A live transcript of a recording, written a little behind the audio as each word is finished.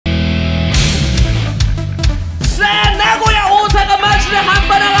で半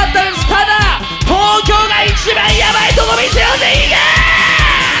端なかったです。ただ東京が一番ヤバいとこ見せようぜ。いいか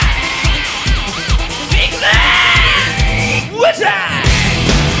いくぜー。わっしゃ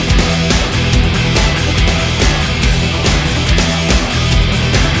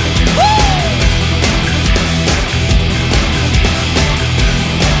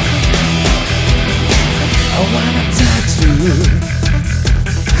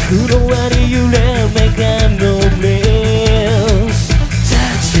フロアに揺れ目がのレンスタッ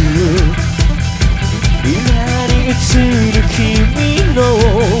チ今に映る君の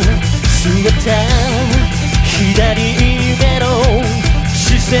姿左目の視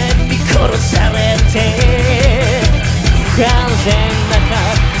線に殺されて不完全な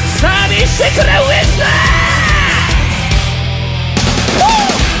さあ見してくれウエスト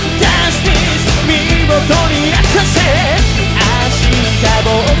ダンスピース見事に泣かせ明日も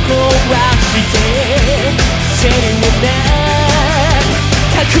壊してセリフない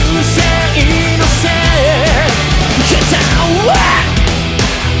覚醒のせい Get down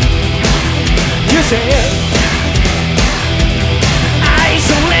You say I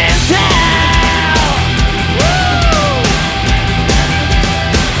surrender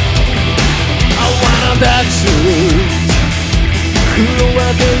I wanna dance フロア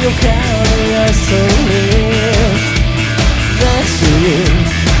でよからそれ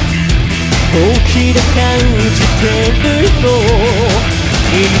本気で感じてるの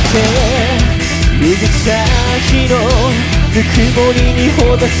見て指先のぬくもりにほ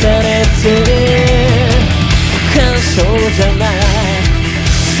だされて不干渉じゃない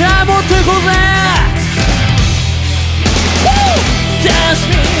さあ持ってこうぜダンス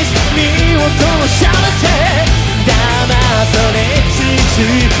ミス見落とされて騙され続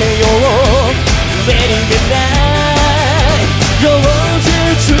けよう目に見ない妖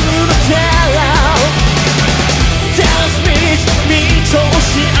術のテラダンスミス見通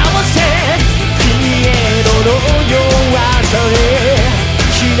し合わせピエロの弱さで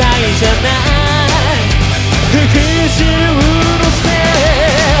嫌いじゃない服従のせい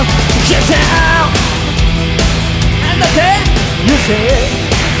Get down なんだって You say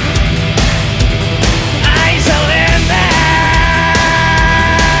I surrender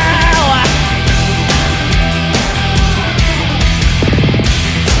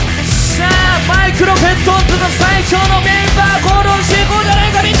マイクロペットンズの最強のメンバー行動していこうじゃな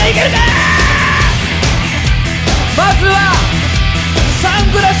いか。みんないけるか。まずはサ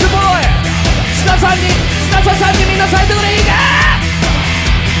ングラスボーイ司さんにみんな咲いてくれ。いいか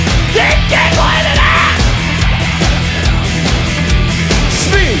でっけえ声でな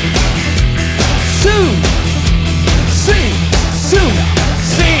 3 2 3 2 3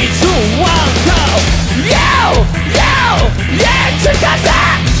 2 1 GO Yo Yo Yeah 司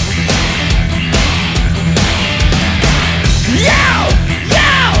Yo! Yo!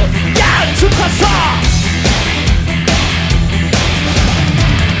 Yo! つかさ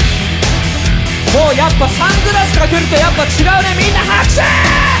もうやっぱサングラスかけるとやっぱ違うね。みんな拍手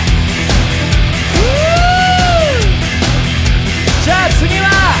じゃあ次は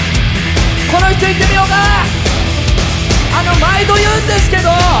この人行ってみようか。毎度言うんですけ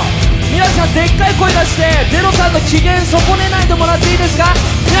ど皆さんでっかい声出してゼロさんの機嫌損ねないでもらっていいですか。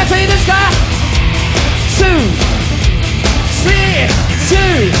皆さんいいですか。 2 3, 2,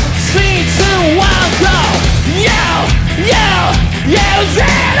 3, 2, 1, go! Yo! Yo! Yo, Zero!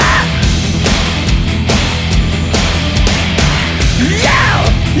 Yo!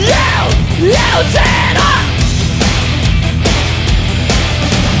 Yo! Yo, Zero!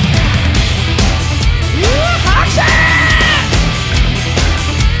拍手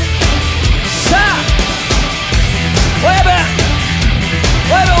さあ親分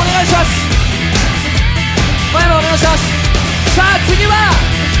お願いします。親分お願いします。さあ次は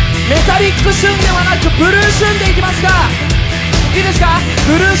メタリックシュンではなくブルーシュンでいきますか。いいですか。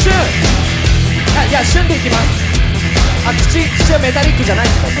ブルーシュンいやシュンでいきます。口はメタリックじゃないん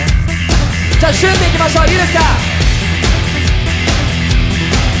ですね。じゃあシュンでいきましょう。いいですか。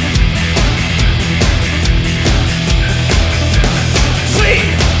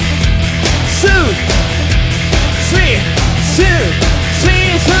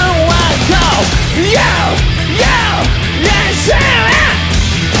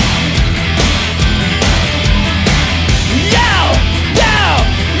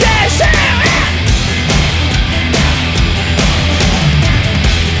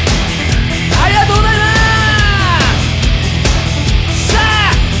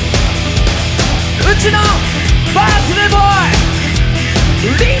ちのバースデーボーイ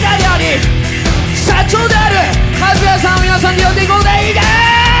リーダーであり社長である和也さんを皆さんで呼んでいこうぜ。いいか。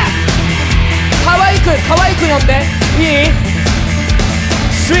可愛く呼んでいい。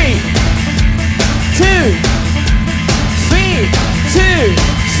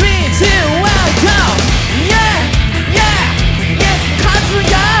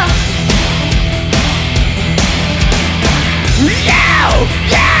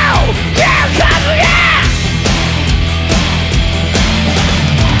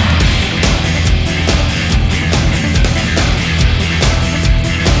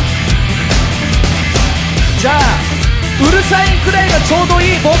じゃあうるさいくらいがちょうど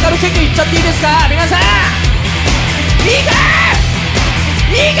いいボーカルチェックいっちゃっていいですか皆さん。いいか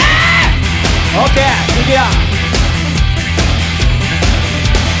いいかオッケーいくよ。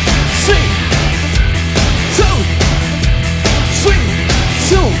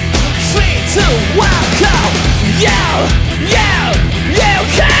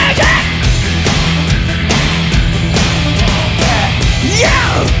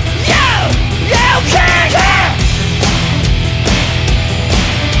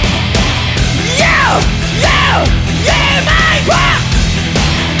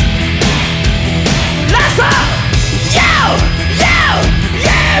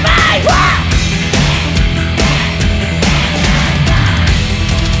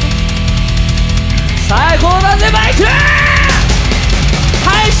最高だぜマイク。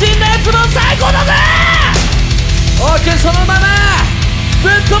配信のやつも最高だぜ。オッケーそのままぶ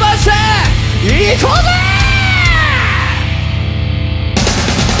っ飛ばしていこうぜ。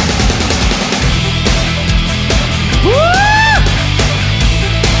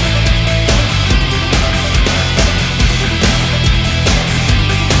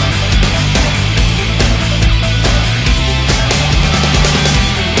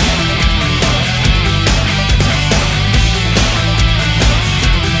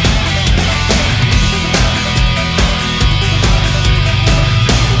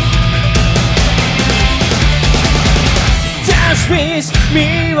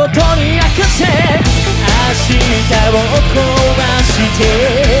見事に明かせ明日を壊して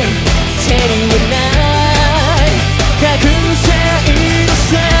手にはない覚醒の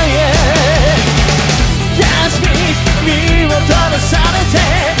せいダンスピース見事なされて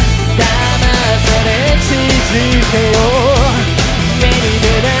騙され続けよう目に出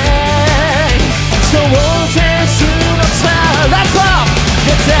ない超絶のさラスト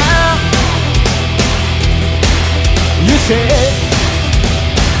Get down You say